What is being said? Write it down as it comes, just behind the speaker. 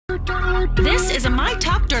This is a My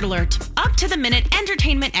Talk Dirt Alert. Up-to-the-minute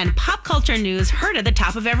entertainment and pop culture news heard at the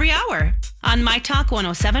top of every hour on My Talk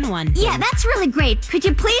 107.1. Yeah, that's really great. Could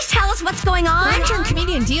you please tell us what's going on? Actor and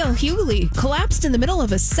comedian D.L. Hughley collapsed in the middle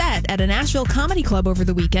of a set at a Nashville comedy club over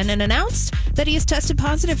the weekend and announced that he has tested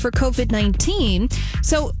positive for COVID-19.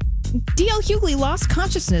 So D.L. Hughley lost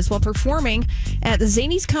consciousness while performing at the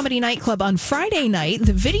Zany's Comedy Nightclub on Friday night.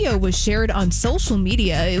 The video was shared on social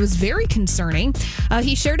media. It was very concerning.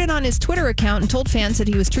 He shared it on his Twitter account and told fans that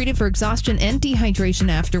he was treated for exhaustion and dehydration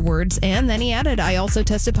afterwards. And then he added, "I also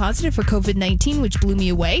tested positive for COVID-19, which blew me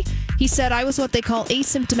away." He said, "I was what they call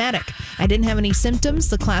asymptomatic. I didn't have any symptoms,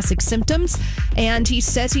 the classic symptoms." And he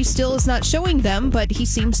says he still is not showing them, but he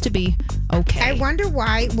seems to be okay. I wonder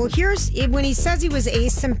why. Well, when he says he was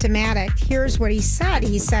asymptomatic, here's what he said.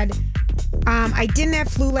 He said, I didn't have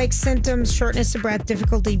flu-like symptoms, shortness of breath,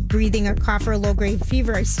 difficulty breathing, a cough, or a low-grade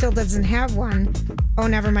fever. I still doesn't have one. Oh,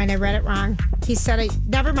 never mind. I read it wrong. He said,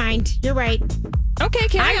 never mind. You're right. Okay,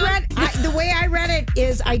 carry on. The way I read it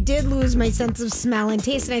is I did lose my sense of smell and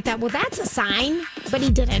taste. And I thought, well, that's a sign. But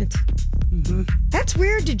he didn't. Mm-hmm. That's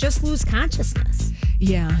weird to just lose consciousness.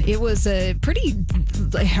 Yeah, it was a pretty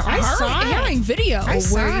harrowing video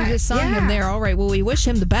where you just saw him there. All right, well, we wish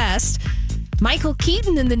him the best. Michael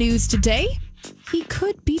Keaton in the news today. He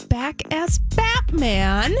could be back as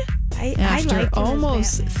Batman after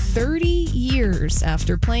almost 30 years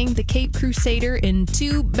after playing the Caped Crusader in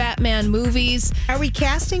 2 Batman movies. Are we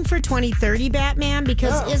casting for 2030 Batman?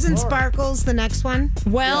 Because isn't Sparkles the next one?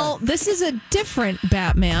 Well, this is a different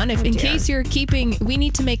Batman. In case you're keeping, we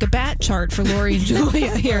need to make a bat chart for Lori and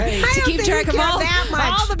Julia here to keep track of all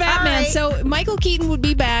the Batman. Right. So Michael Keaton would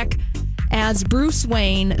be back as Bruce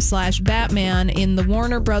Wayne / Batman in the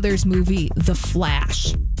Warner Brothers movie The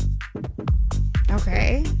Flash.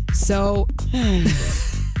 Okay. So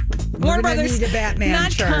Warner Brothers need a Batman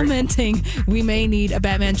not chart. Commenting we may need a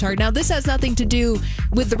Batman chart. Now, this has nothing to do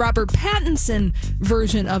with the Robert Pattinson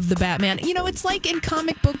version of the Batman. You know, it's like in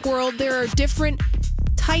comic book world, there are different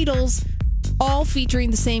titles all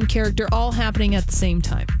featuring the same character, all happening at the same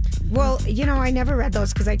time. Well, I never read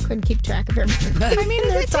those because I couldn't keep track of everything. I mean,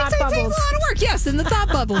 it takes a lot of work. Yes, in the thought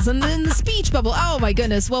bubbles and then the speech bubble. Oh, my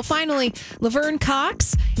goodness. Well, finally, Laverne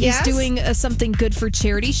Cox is doing something good for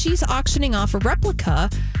charity. She's auctioning off a replica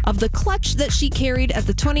of the clutch that she carried at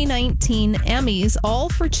the 2019 Emmys, all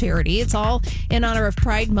for charity. It's all in honor of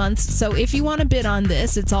Pride Month. So if you want to bid on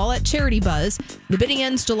this, it's all at Charity Buzz. The bidding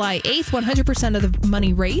ends July 8th. 100% of the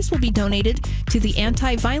money raised will be donated to the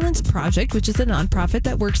Anti-Violence Project, which is a nonprofit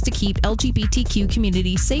that works to keep LGBTQ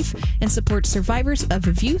communities safe and support survivors of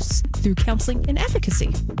abuse through counseling and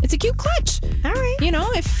advocacy. It's a cute clutch. All right.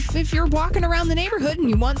 If you're walking around the neighborhood and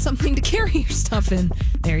you want something to carry your stuff in,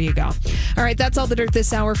 there you go. All right, that's all the dirt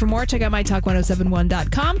this hour. For more, check out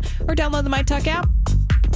mytalk1071.com or download the MyTalk app.